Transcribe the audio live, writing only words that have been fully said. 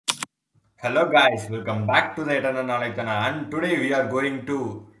Hello guys, welcome back to the Eternal Knowledge channel and today we are going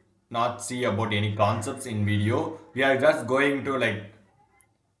to not see about any concepts in video. We are just going to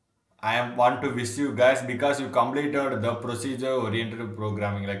want to wish you guys because you completed the procedure oriented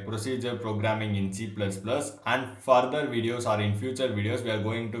programming like procedure programming in C++ and further videos or in future videos we are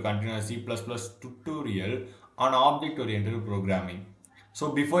going to continue a C++ tutorial on object oriented programming.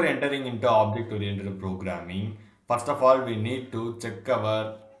 So before entering into object oriented programming, first of all we need to check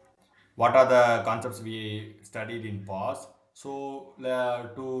our what are the concepts we studied in past. So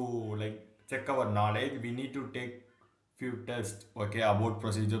to check our knowledge we need to take few tests, okay, about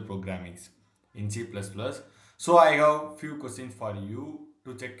procedure programming in C++. So I have few questions for you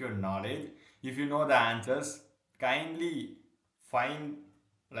to check your knowledge. If you know the answers, kindly find,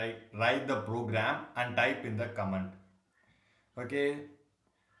 write the program and type in the comment, okay,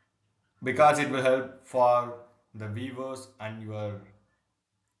 because it will help for the viewers and your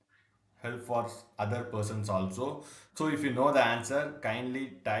help for other persons also. So if you know the answer,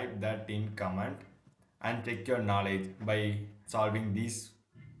 kindly type that in comment and check your knowledge by solving these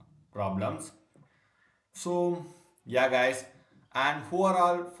problems. So yeah guys, and who are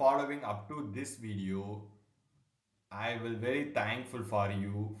all following up to this video, I will very thankful for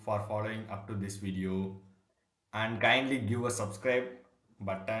you for following up to this video, and kindly give a subscribe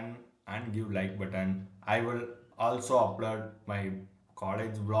button and give like button. I will also upload my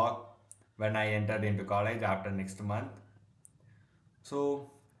college vlog when I entered into college after next month.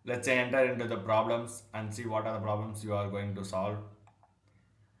 So let's say enter into the problems and see what are the problems you are going to solve.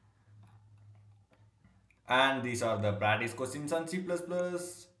 And these are the practice questions on C++.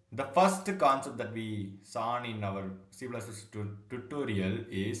 The first concept that we saw in our C++ tutorial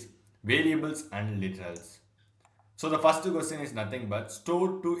is variables and literals. So the first question is nothing but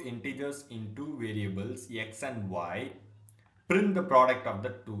store two integers in two variables x and y, print the product of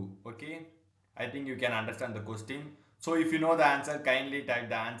the two. Okay, I think you can understand the question. So if you know the answer, kindly type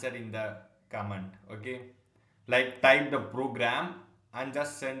the answer in the comment. Okay, like type the program and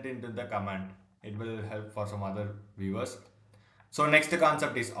just send into the comment. It will help for some other viewers. So next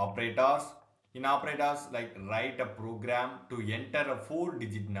concept is operators. In operators, like write a program to enter a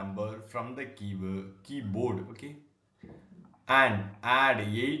four-digit number from the keyboard. Okay, and add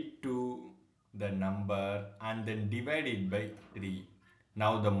 8 to the number and then divide it by 3.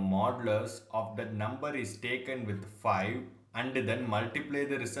 Now the modulus of that number is taken with 5 and then multiply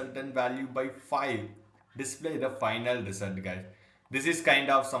the resultant value by 5. Display the final result, guys. This is kind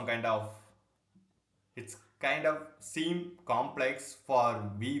of some kind of, it's kind of seem complex for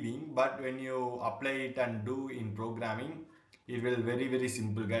weaving, but when you apply it and do in programming, it will very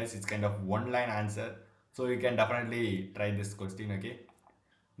simple, guys. It's kind of one line answer, so you can definitely try this question. Okay,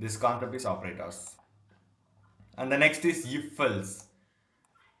 this concept is operators. And the next is if else.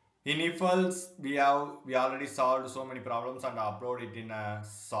 In if else we already solved so many problems and upload it in a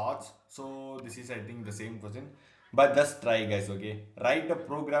sorts. So this is, I think, the same question, but just try, guys. Okay, write a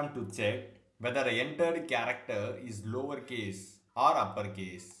program to check whether a entered character is lowercase or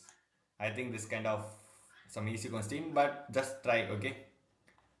uppercase. I think this kind of some easy question, but just try. Okay,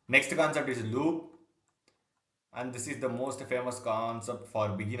 next concept is loop, and this is the most famous concept for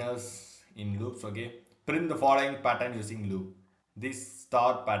beginners in loops. Okay, print the following pattern using loop. These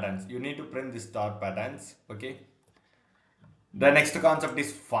star patterns, you need to print these star patterns. Okay, the next concept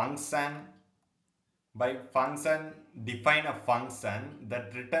is function. By function, define a function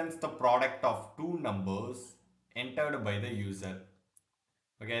that returns the product of two numbers entered by the user.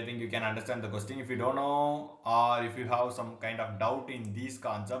 Okay, I think you can understand the question. If you don't know or if you have some kind of doubt in these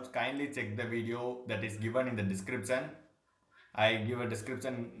concepts, kindly check the video that is given in the description. I give a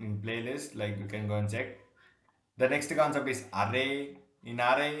description in playlist, like you can go and check. The next concept is array. In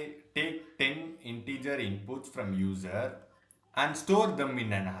array, take 10 integer inputs from user and store them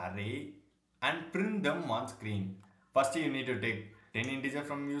in an array and print them on screen. First you need to take 10 integer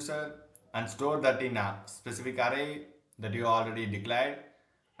from user and store that in a specific array that you already declared,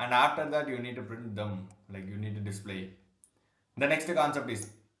 and after that you need to print them, like you need to display. The next concept is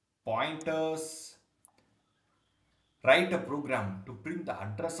pointers. Write a program to print the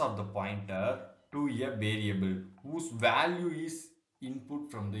address of the pointer to a variable whose value is input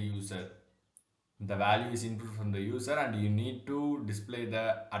from the user. The value is input from the user and you need to display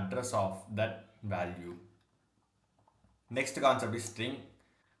the address of that value. Next concept is string.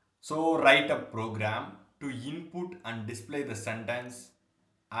 So write a program to input and display the sentence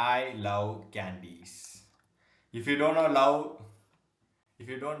I love candies. If you don't know love, if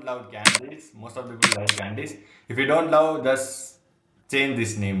you don't love candies, most of the people like candies. If you don't love, just change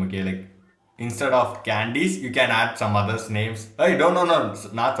this name. Okay, like instead of candies, you can add some others names. Hey, don't no no,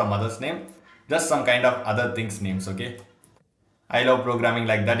 not some others name, just some kind of other things names. Okay. I love programming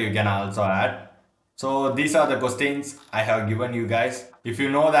like that. You can also add. So these are the questions I have given you guys. If you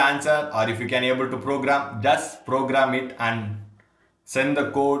know the answer or if you can able to program, just program it and send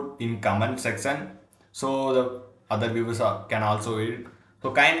the code in comment section so the other viewers can also read.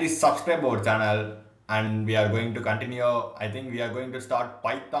 So kindly subscribe our channel and we are going to continue. I think we are going to start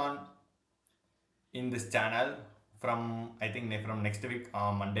Python in this channel from I think from next week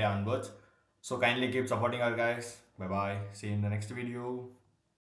Monday onwards. So kindly keep supporting our guys. Bye bye. See you in the next video.